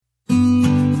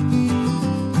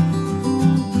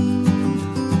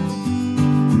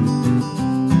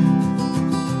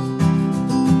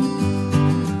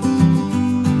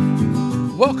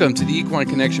Welcome to the Equine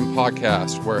Connection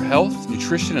podcast, where health,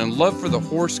 nutrition, and love for the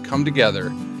horse come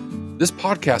together. This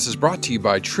podcast is brought to you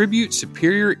by Tribute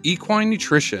Superior Equine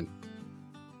Nutrition.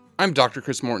 I'm Dr.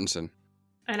 Chris Mortensen.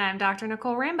 And I'm Dr.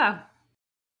 Nicole Rambo.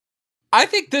 I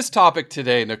think this topic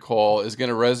today, Nicole, is going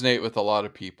to resonate with a lot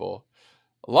of people.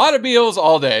 A lot of meals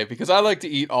all day, because I like to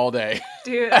eat all day.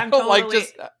 Dude, I'm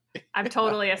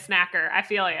totally a snacker. I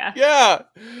feel ya. Yeah.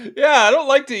 I don't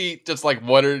like to eat just like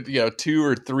one or 2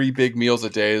 or 3 big meals a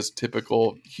day is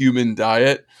typical human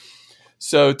diet.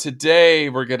 So today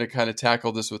we're going to kind of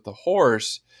tackle this with the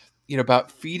horse,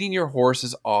 about feeding your horse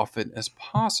as often as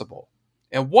possible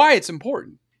and why it's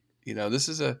important. This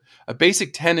is a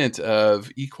basic tenet of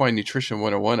Equine Nutrition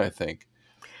 101, I think.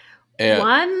 And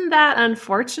one that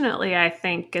unfortunately I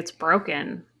think gets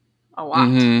broken a lot.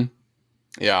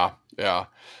 Mm-hmm. Yeah.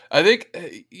 I think,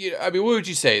 what would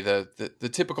you say? The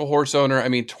typical horse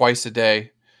owner, twice a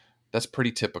day, that's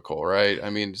pretty typical, right?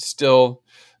 Still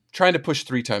trying to push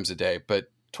 3 times a day,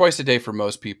 but twice a day for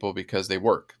most people because they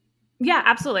work. Yeah,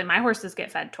 absolutely. My horses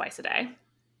get fed twice a day.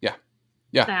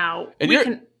 Yeah. Now, and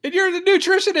you're the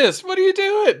nutritionist. What are you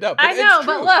doing? No, I know,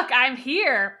 but look, I'm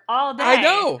here all day. I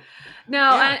know. No,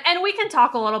 yeah. and we can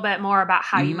talk a little bit more about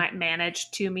how you might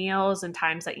manage 2 meals and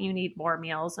times that you need more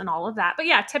meals and all of that. But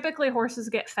yeah, typically horses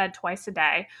get fed twice a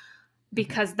day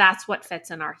because that's what fits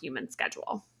in our human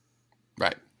schedule.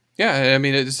 Right. Yeah,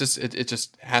 it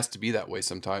just has to be that way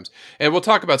sometimes. And we'll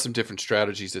talk about some different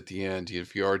strategies at the end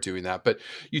if you are doing that. But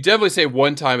you definitely say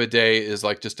 1 time a day is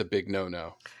like just a big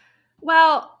no-no.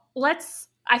 Well,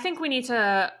 I think we need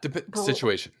to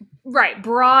situation. Right.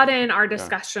 Broaden our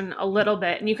discussion a little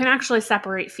bit. And you can actually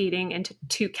separate feeding into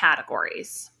 2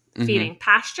 categories. Feeding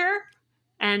pasture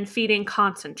and feeding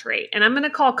concentrate. And I'm going to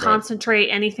call concentrate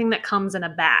anything that comes in a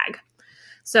bag.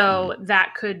 So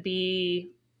that could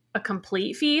be a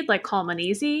complete feed like Calm and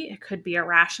Easy. It could be a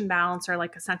ration balancer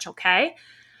like Essential K.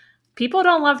 People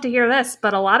don't love to hear this,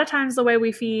 but a lot of times the way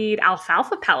we feed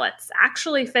alfalfa pellets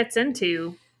actually fits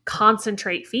into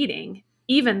concentrate feeding,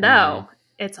 even though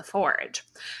it's a forage.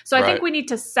 So I think we need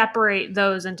to separate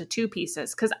those into 2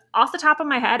 pieces, because off the top of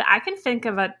my head, I can think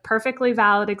of a perfectly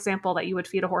valid example that you would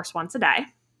feed a horse once a day.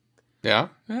 Yeah.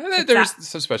 There's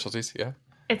some specialties. Yeah.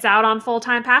 It's out on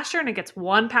full-time pasture and it gets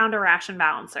 1 pound of ration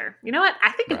balancer. You know what?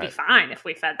 I think it'd be fine if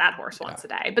we fed that horse once a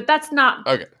day, but that's not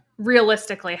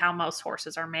realistically how most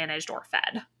horses are managed or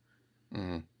fed.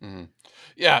 Mm-hmm.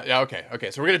 Yeah.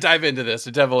 Okay. So we're going to dive into this.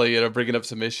 So definitely, bringing up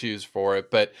some issues for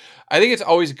it. But I think it's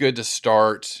always good to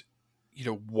start,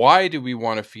 why do we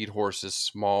want to feed horses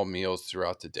small meals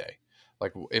throughout the day?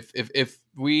 Like if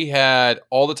we had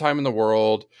all the time in the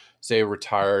world, say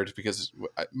retired, because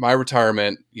my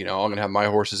retirement, I'm going to have my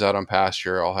horses out on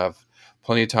pasture. I'll have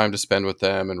plenty of time to spend with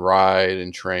them and ride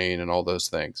and train and all those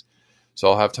things.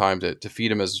 So I'll have time to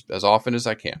feed them as often as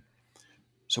I can.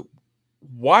 So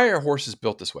why are horses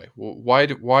built this way?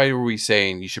 Why are we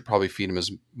saying you should probably feed them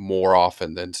as more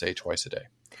often than, say, twice a day?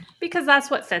 Because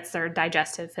that's what fits their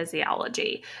digestive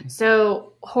physiology.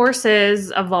 So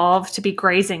horses evolved to be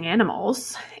grazing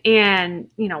animals, and,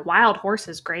 wild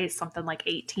horses graze something like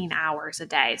 18 hours a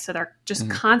day. So they're just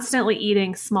constantly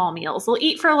eating small meals. They'll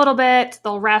eat for a little bit,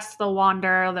 they'll rest, they'll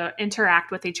wander, they'll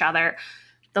interact with each other.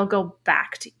 They'll go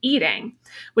back to eating,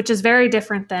 which is very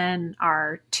different than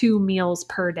our 2 meals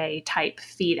per day type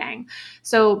feeding.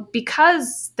 So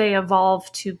because they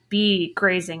evolved to be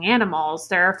grazing animals,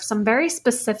 there are some very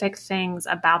specific things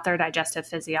about their digestive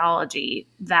physiology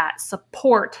that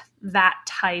support that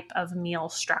type of meal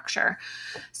structure.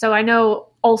 So I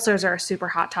know ulcers are a super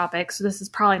hot topic, so this is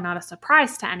probably not a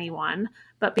surprise to anyone,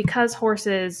 but because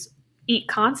horses eat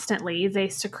constantly, they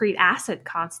secrete acid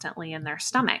constantly in their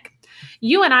stomach.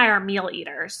 You and I are meal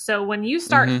eaters. So when you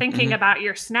start thinking about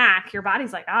your snack, your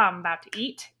body's like, I'm about to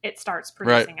eat. It starts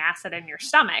producing acid in your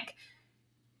stomach.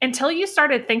 Until you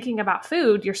started thinking about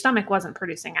food, your stomach wasn't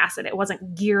producing acid. It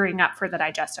wasn't gearing up for the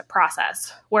digestive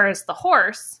process. Whereas the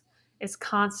horse is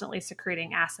constantly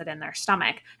secreting acid in their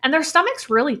stomach. And their stomach's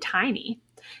really tiny.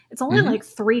 It's only like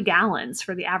 3 gallons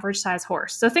for the average size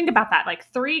horse. So think about that, like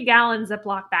 3 gallon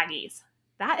Ziploc baggies.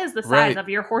 That is the size of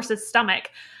your horse's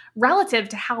stomach relative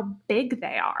to how big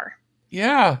they are.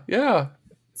 Yeah.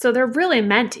 So they're really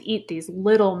meant to eat these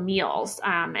little meals.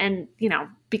 And,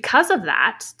 because of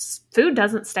that, food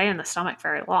doesn't stay in the stomach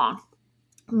very long.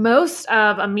 Most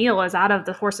of a meal is out of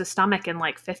the horse's stomach in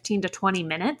like 15 to 20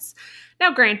 minutes.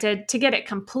 Now, granted, to get it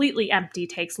completely empty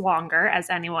takes longer, as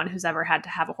anyone who's ever had to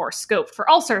have a horse scoped for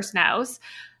ulcers knows.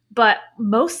 But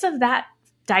most of that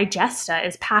digesta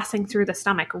is passing through the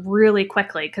stomach really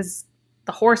quickly because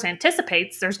the horse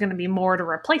anticipates there's going to be more to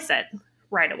replace it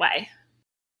right away.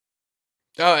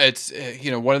 Oh, it's,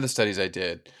 one of the studies I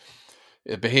did,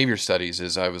 behavior studies,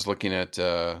 is I was looking at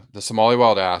the Somali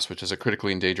wild ass, which is a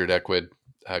critically endangered equid,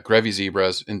 Grevy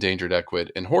zebras, endangered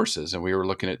equid, and horses. And we were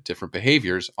looking at different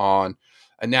behaviors on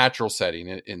a natural setting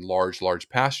in large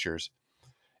pastures.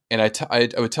 And I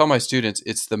would tell my students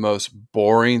it's the most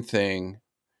boring thing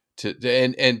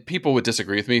and people would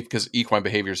disagree with me because equine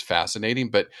behavior is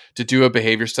fascinating, but to do a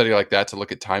behavior study like that, to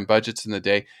look at time budgets in the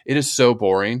day, it is so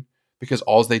boring because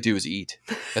all they do is eat.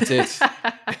 That's it.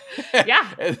 Yeah.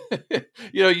 And,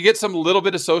 you get some little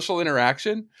bit of social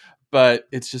interaction, but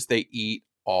it's just they eat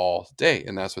all day,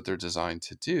 and that's what they're designed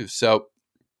to do. So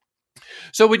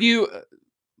when you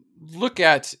look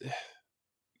at,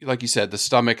 like you said, the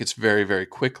stomach, it's very, very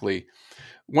quickly.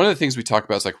 One of the things we talk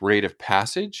about is like rate of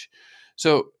passage.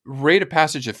 So rate of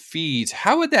passage of feeds,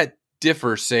 how would that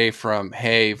differ, say, from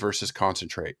hay versus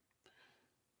concentrate?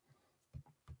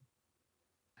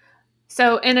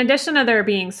 So in addition to there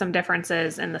being some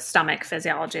differences in the stomach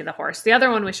physiology of the horse, the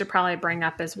other one we should probably bring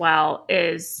up as well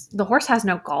is the horse has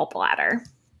no gallbladder.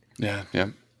 Yeah.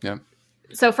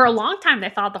 So for a long time, they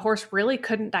thought the horse really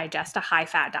couldn't digest a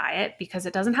high-fat diet because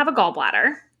it doesn't have a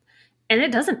gallbladder and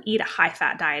it doesn't eat a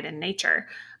high-fat diet in nature.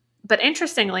 But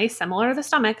interestingly, similar to the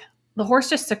stomach, the horse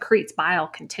just secretes bile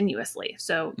continuously.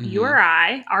 So you or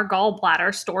I, our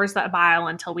gallbladder stores that bile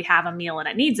until we have a meal and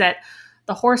it needs it.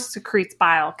 The horse secretes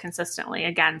bile consistently,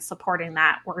 again, supporting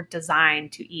that we're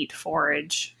designed to eat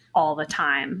forage all the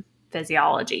time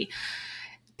physiology.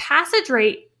 Passage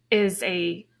rate is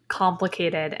a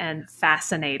complicated and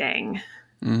fascinating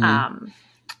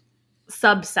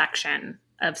subsection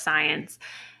of science.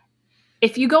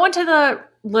 If you go into the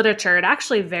literature, it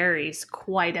actually varies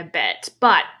quite a bit,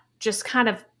 but just kind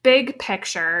of big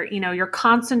picture, your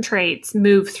concentrates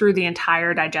move through the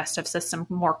entire digestive system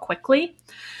more quickly.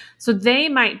 So they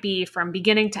might be from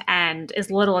beginning to end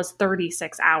as little as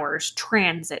 36 hours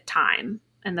transit time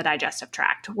in the digestive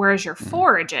tract, whereas your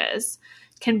forages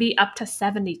can be up to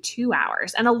 72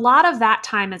 hours. And a lot of that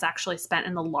time is actually spent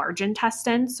in the large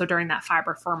intestine. So during that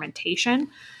fiber fermentation,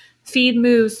 feed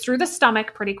moves through the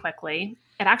stomach pretty quickly.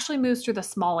 It actually moves through the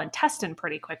small intestine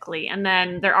pretty quickly. And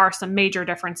then there are some major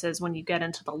differences when you get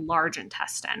into the large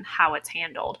intestine, how it's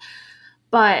handled.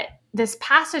 But this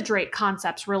passage rate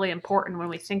concept is really important when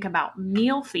we think about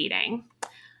meal feeding,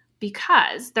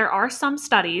 because there are some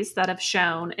studies that have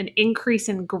shown an increase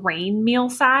in grain meal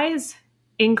size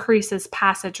increases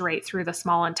passage rate through the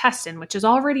small intestine, which is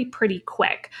already pretty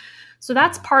quick. So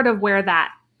that's part of where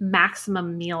that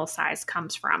maximum meal size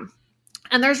comes from.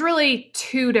 And there's really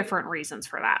two different reasons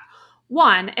for that.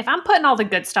 One, if I'm putting all the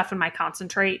good stuff in my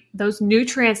concentrate, those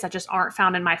nutrients that just aren't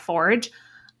found in my forage,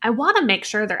 I want to make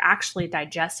sure they're actually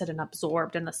digested and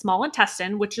absorbed in the small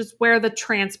intestine, which is where the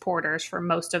transporters for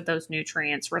most of those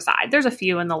nutrients reside. There's a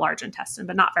few in the large intestine,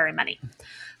 but not very many.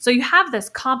 So you have this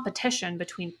competition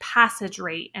between passage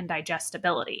rate and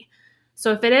digestibility.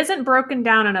 So if it isn't broken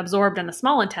down and absorbed in the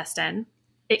small intestine,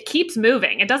 it keeps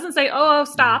moving. It doesn't say, oh,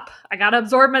 stop, I got to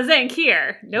absorb my zinc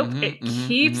here. Nope, it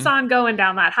keeps on going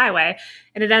down that highway,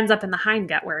 and it ends up in the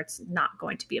hindgut where it's not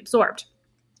going to be absorbed.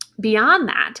 Beyond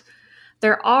that,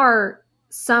 there are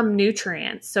some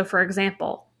nutrients. So for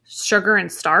example, sugar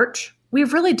and starch, we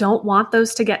really don't want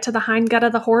those to get to the hindgut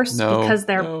of the horse because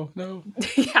they're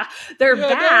they're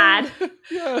bad. No.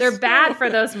 Yes, they're bad for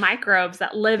those microbes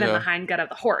that live in the hindgut of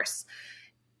the horse.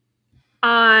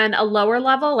 On a lower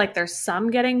level, like there's some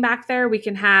getting back there, we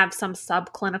can have some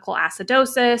subclinical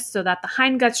acidosis so that the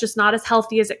hindgut's just not as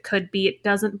healthy as it could be. It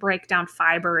doesn't break down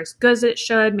fiber as good as it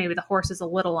should. Maybe the horse is a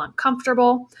little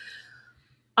uncomfortable.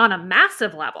 On a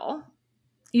massive level,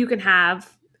 you can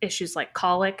have issues like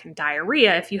colic and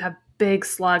diarrhea if you have big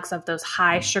slugs of those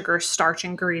high sugar starch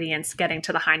ingredients getting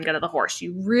to the hindgut of the horse.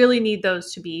 You really need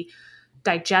those to be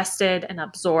digested and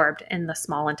absorbed in the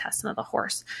small intestine of the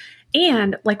horse.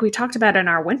 And like we talked about in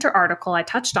our winter article, I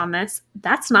touched on this,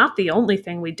 that's not the only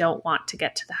thing we don't want to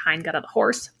get to the hindgut of the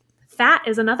horse. Fat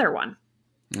is another one.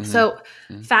 So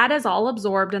fat is all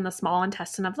absorbed in the small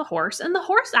intestine of the horse, and the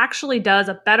horse actually does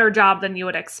a better job than you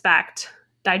would expect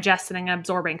digesting and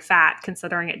absorbing fat,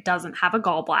 considering it doesn't have a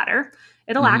gallbladder.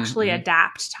 It'll actually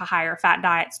adapt to higher fat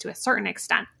diets to a certain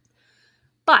extent.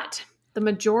 But the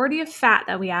majority of fat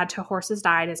that we add to a horse's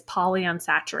diet is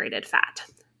polyunsaturated fat.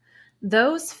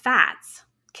 Those fats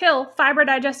kill fiber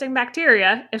digesting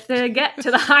bacteria if they get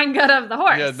to the hindgut of the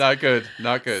horse. Yeah, not good.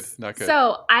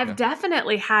 So I've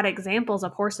definitely had examples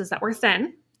of horses that were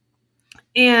thin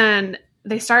and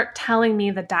they start telling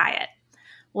me the diet.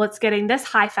 Well, it's getting this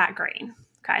high fat grain.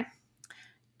 Okay.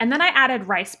 And then I added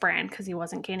rice bran because he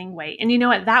wasn't gaining weight. And you know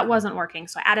what? That wasn't working.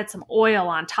 So I added some oil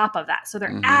on top of that. So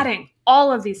they're adding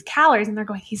all of these calories and they're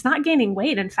going, he's not gaining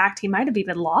weight. In fact, he might have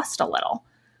even lost a little.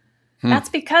 That's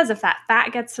because if that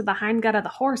fat gets to the hindgut of the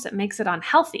horse, it makes it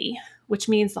unhealthy, which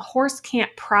means the horse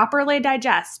can't properly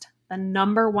digest the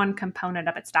number one component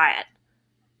of its diet,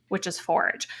 which is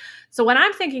forage. So when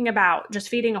I'm thinking about just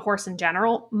feeding a horse in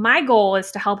general, my goal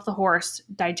is to help the horse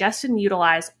digest and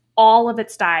utilize all of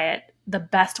its diet the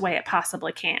best way it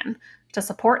possibly can to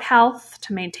support health,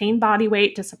 to maintain body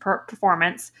weight, to support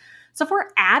performance. So if we're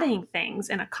adding things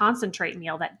in a concentrate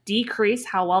meal that decrease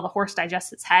how well the horse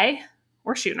digests its hay,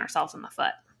 we're shooting ourselves in the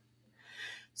foot.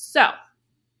 So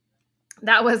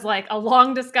that was like a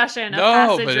long discussion of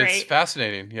passage but rate. It's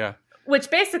fascinating. Yeah. Which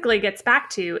basically gets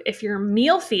back to if you're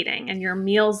meal feeding and your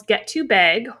meals get too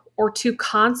big or too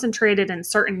concentrated in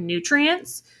certain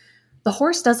nutrients, the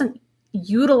horse doesn't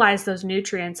utilize those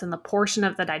nutrients in the portion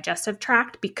of the digestive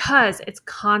tract because it's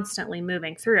constantly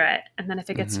moving through it. And then if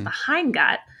it gets to the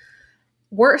hindgut,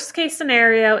 worst case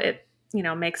scenario, it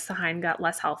makes the hindgut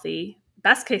less healthy.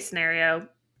 Best case scenario,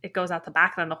 it goes out the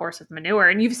back of the horse with manure,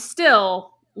 and you've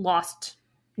still lost,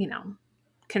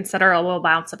 considerable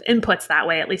amounts of inputs that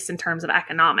way, at least in terms of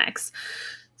economics.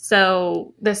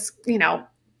 So this,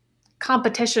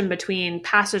 competition between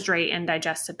passage rate and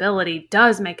digestibility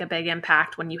does make a big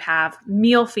impact when you have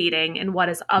meal feeding in what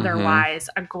is otherwise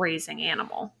a grazing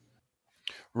animal.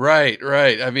 Right.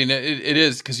 I mean, it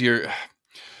is because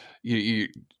you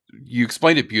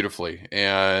explained it beautifully,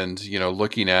 and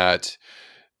looking at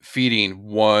feeding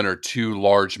 1 or 2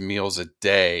 large meals a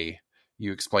day,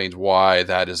 you explained why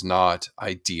that is not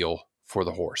ideal for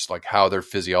the horse, like how their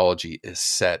physiology is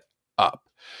set up.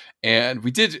 And we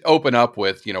did open up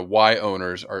with, why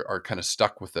owners are kind of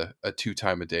stuck with a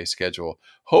 2-time-a-day schedule,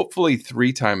 hopefully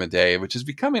 3 times a day, which is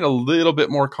becoming a little bit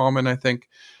more common, I think.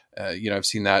 I've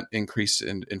seen that increase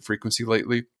in frequency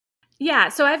lately. Yeah,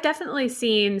 so I've definitely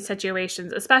seen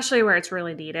situations, especially where it's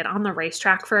really needed. On the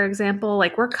racetrack, for example,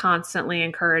 like we're constantly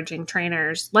encouraging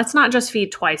trainers, let's not just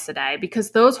feed twice a day because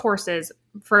those horses,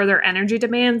 for their energy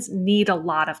demands, need a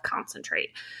lot of concentrate.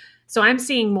 So I'm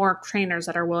seeing more trainers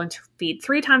that are willing to feed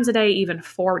 3 times a day, even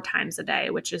 4 times a day,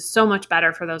 which is so much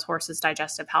better for those horses'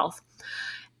 digestive health.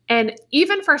 And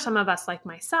even for some of us like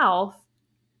myself,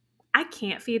 I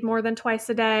can't feed more than twice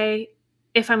a day.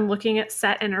 If I'm looking at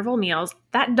set interval meals,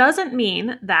 that doesn't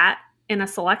mean that in a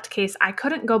select case, I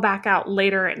couldn't go back out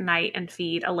later at night and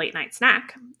feed a late night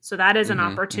snack. So that is an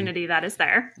opportunity that is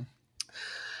there.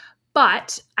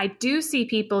 But I do see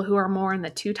people who are more in the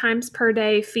 2 times per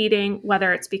day feeding,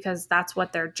 whether it's because that's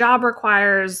what their job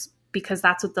requires, because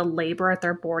that's what the labor at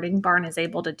their boarding barn is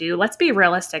able to do. Let's be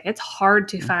realistic. It's hard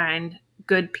to find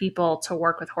good people to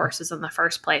work with horses in the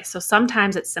first place. So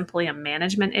sometimes it's simply a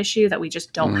management issue that we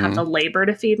just don't have the labor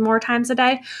to feed more times a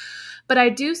day. But I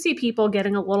do see people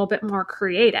getting a little bit more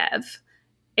creative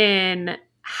in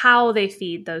how they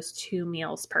feed those 2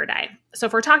 meals per day. So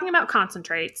if we're talking about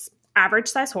concentrates, average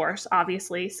size horse,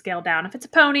 obviously scale down if it's a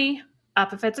pony,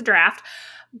 up if it's a draft.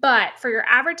 But for your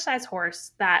average size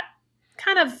horse, that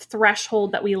kind of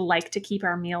threshold that we like to keep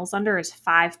our meals under is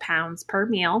 5 pounds per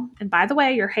meal. And by the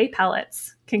way, your hay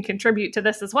pellets can contribute to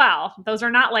this as well. Those are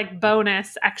not like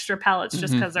bonus extra pellets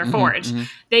just because they're forage.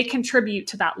 They contribute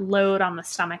to that load on the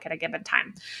stomach at a given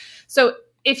time. So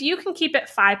if you can keep it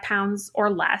 5 pounds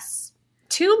or less,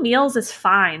 2 meals is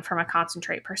fine from a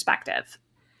concentrate perspective.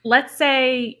 Let's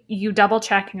say you double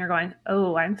check and you're going,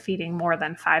 oh, I'm feeding more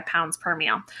than 5 pounds per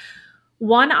meal.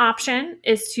 One option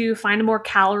is to find a more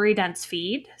calorie dense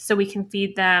feed so we can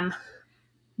feed them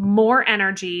more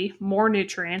energy, more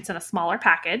nutrients in a smaller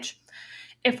package.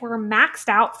 If we're maxed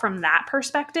out from that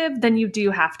perspective, then you do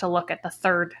have to look at the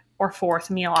 3rd or 4th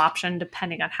meal option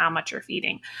depending on how much you're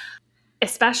feeding,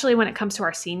 especially when it comes to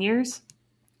our seniors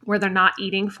where they're not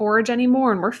eating forage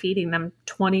anymore and we're feeding them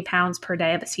 20 pounds per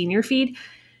day of a senior feed.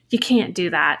 You can't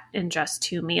do that in just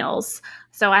 2 meals.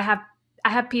 So I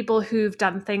have people who've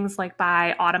done things like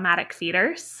buy automatic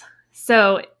feeders.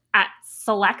 So at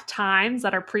select times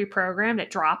that are pre-programmed, it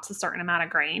drops a certain amount of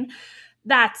grain.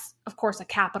 That's, of course, a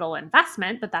capital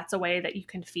investment, but that's a way that you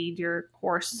can feed your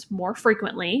horse more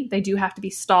frequently. They do have to be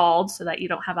stalled so that you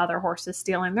don't have other horses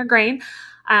stealing their grain.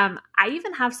 I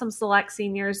even have some select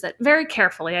seniors that very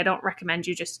carefully, I don't recommend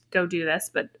you just go do this,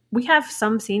 but we have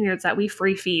some seniors that we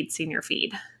free feed senior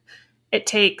feed. It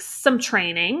takes some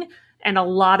training and a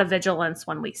lot of vigilance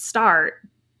when we start,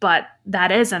 but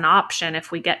that is an option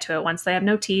if we get to it. Once they have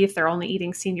no teeth, they're only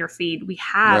eating senior feed. We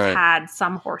have had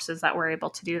some horses that we're able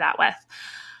to do that with.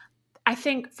 I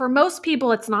think for most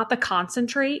people, it's not the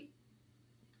concentrate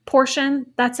portion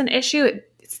that's an issue.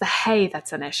 It's the hay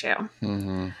that's an issue.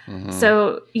 Mm-hmm, mm-hmm.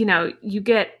 So, you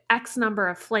get X number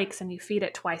of flakes and you feed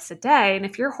it twice a day. And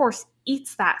if your horse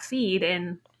eats that feed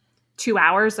in 2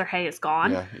 hours, their hay is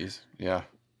gone. Yeah.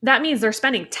 That means they're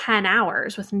spending 10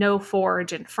 hours with no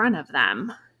forage in front of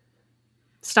them.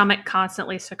 Stomach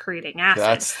constantly secreting acid.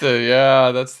 That's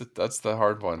the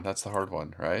hard one. That's the hard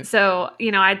one, right? So,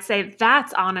 I'd say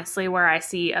that's honestly where I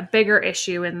see a bigger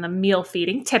issue in the meal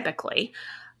feeding typically.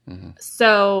 Mm-hmm.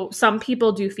 So some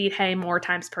people do feed hay more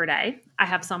times per day. I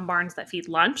have some barns that feed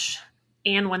lunch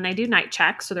and when they do night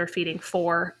checks, so they're feeding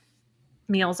 4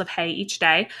 meals of hay each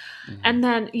day. Mm-hmm. And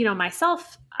then,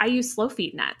 myself, I use slow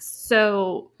feed nets.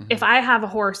 So if I have a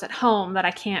horse at home that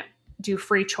I can't do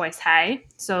free choice hay,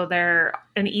 so they're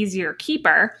an easier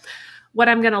keeper, what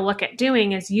I'm going to look at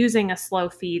doing is using a slow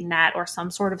feed net or some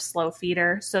sort of slow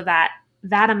feeder so that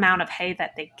amount of hay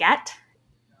that they get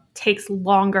takes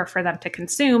longer for them to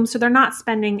consume. So they're not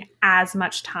spending as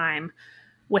much time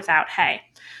without hay.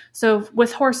 So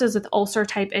with horses with ulcer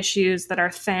type issues that are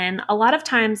thin, a lot of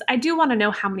times I do want to know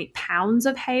how many pounds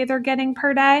of hay they're getting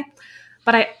per day.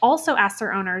 But I also ask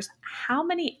their owners, how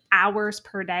many hours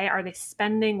per day are they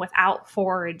spending without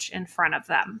forage in front of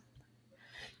them?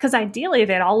 Because ideally,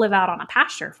 they'd all live out on a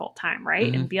pasture full time, right?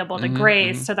 Mm-hmm. And be able to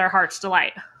graze to their heart's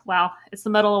delight. Well, it's the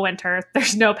middle of winter.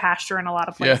 There's no pasture in a lot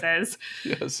of places.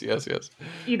 Yeah. Yes.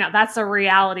 That's a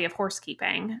reality of horse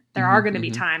keeping. There are going to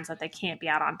be times that they can't be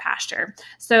out on pasture.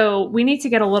 So we need to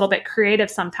get a little bit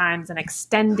creative sometimes in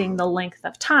extending the length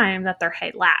of time that their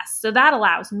hay lasts. So that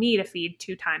allows me to feed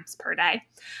 2 times per day.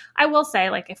 I will say,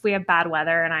 if we have bad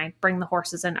weather and I bring the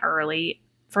horses in early,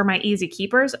 for my easy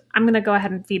keepers, I'm going to go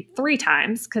ahead and feed 3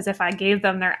 times, because if I gave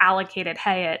them their allocated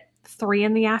hay at 3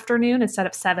 in the afternoon instead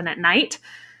of 7 at night,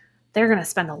 they're going to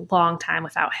spend a long time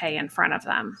without hay in front of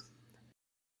them.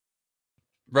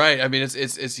 Right. I mean,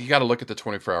 it's you got to look at the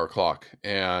 24-hour clock,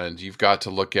 and you've got to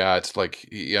look at,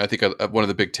 I think one of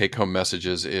the big take-home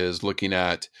messages is looking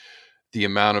at the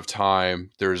amount of time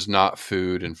there's not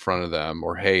food in front of them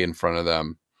or hay in front of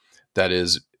them that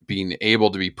is being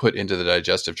able to be put into the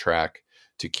digestive tract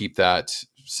to keep that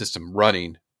system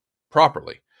running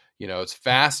properly. It's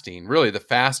fasting. Really, the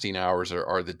fasting hours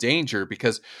are the danger,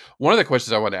 because one of the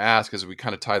questions I want to ask as we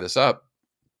kind of tie this up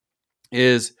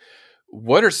is,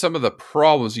 what are some of the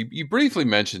problems? You briefly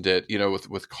mentioned it,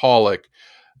 with colic.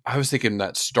 I was thinking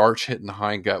that starch hitting the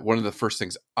hindgut. One of the first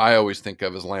things I always think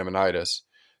of is laminitis,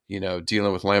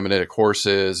 dealing with laminitic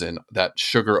horses and that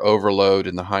sugar overload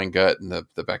in the hindgut, and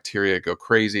the bacteria go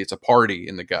crazy. It's a party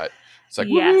in the gut. It's like,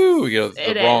 yes, woo,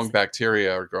 the wrong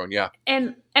bacteria are growing. Yeah.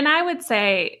 And I would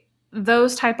say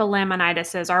those type of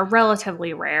laminitis are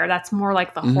relatively rare. That's more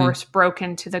like the horse broke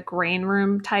into the grain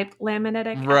room type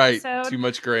laminitic episode. Too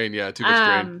much grain. Yeah. Too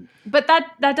much grain. But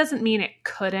that doesn't mean it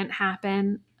couldn't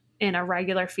happen in a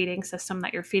regular feeding system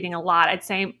that you're feeding a lot. I'd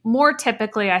say more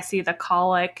typically I see the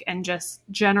colic and just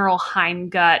general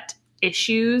hindgut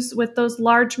issues with those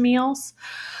large meals.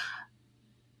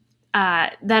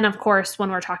 Then, of course, when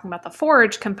we're talking about the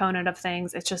forage component of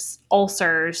things, it's just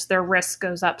ulcers. Their risk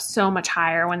goes up so much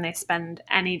higher when they spend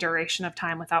any duration of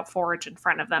time without forage in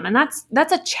front of them. And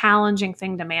that's a challenging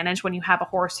thing to manage when you have a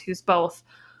horse who's both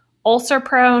ulcer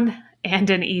prone and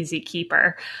an easy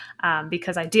keeper,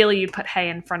 because ideally you'd put hay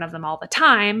in front of them all the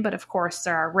time. But of course,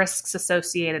 there are risks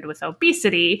associated with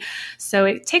obesity. So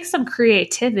it takes some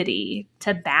creativity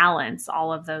to balance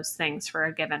all of those things for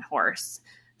a given horse.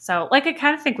 So I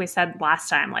kind of think we said last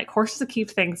time, horses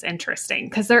keep things interesting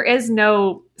because there is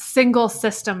no single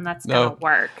system that's going to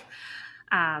work.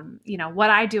 What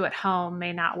I do at home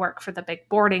may not work for the big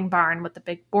boarding barn. What the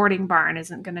big boarding barn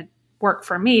isn't going to work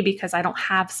for me because I don't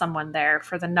have someone there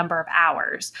for the number of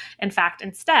hours. In fact,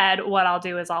 instead, what I'll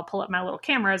do is I'll pull up my little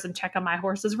cameras and check on my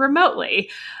horses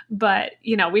remotely. But,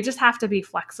 we just have to be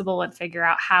flexible and figure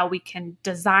out how we can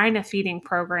design a feeding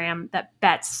program that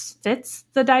best fits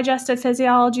the digestive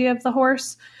physiology of the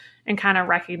horse, and kind of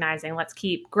recognizing, let's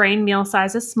keep grain meal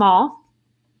sizes small.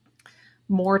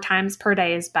 More times per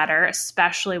day is better,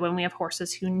 especially when we have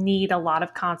horses who need a lot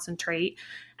of concentrate.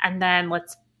 And then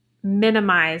let's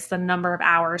minimize the number of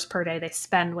hours per day they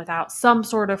spend without some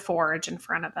sort of forage in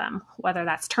front of them, whether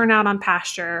that's turnout on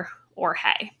pasture or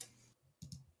hay.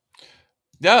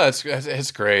 Yeah,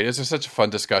 it's great. It's such a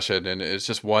fun discussion, and it's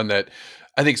just one that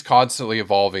I think is constantly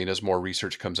evolving as more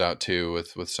research comes out too,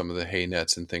 with some of the hay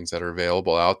nets and things that are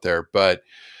available out there. But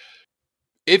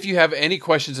if you have any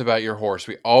questions about your horse,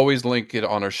 we always link it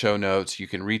on our show notes. You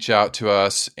can reach out to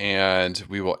us and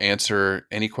we will answer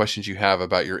any questions you have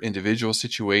about your individual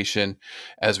situation.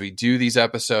 As we do these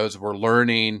episodes, we're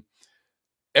learning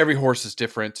every horse is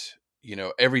different.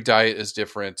 every diet is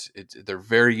different. They're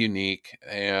very unique,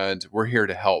 and we're here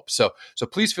to help. So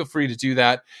please feel free to do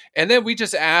that. And then we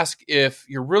just ask, if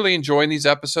you're really enjoying these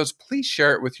episodes, please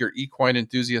share it with your equine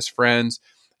enthusiast friends.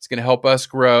 It's going to help us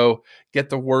grow, get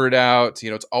the word out.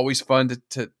 It's always fun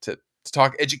to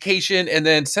talk education, and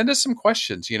then send us some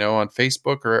questions, on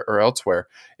Facebook or elsewhere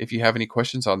if you have any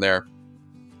questions on there.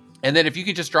 And then if you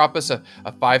could just drop us a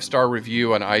 5-star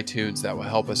review on iTunes, that will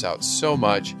help us out so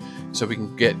much, so we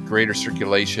can get greater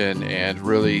circulation and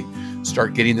really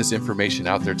start getting this information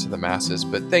out there to the masses.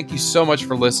 But thank you so much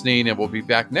for listening, and we'll be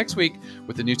back next week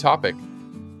with a new topic.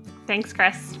 Thanks,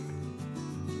 Chris.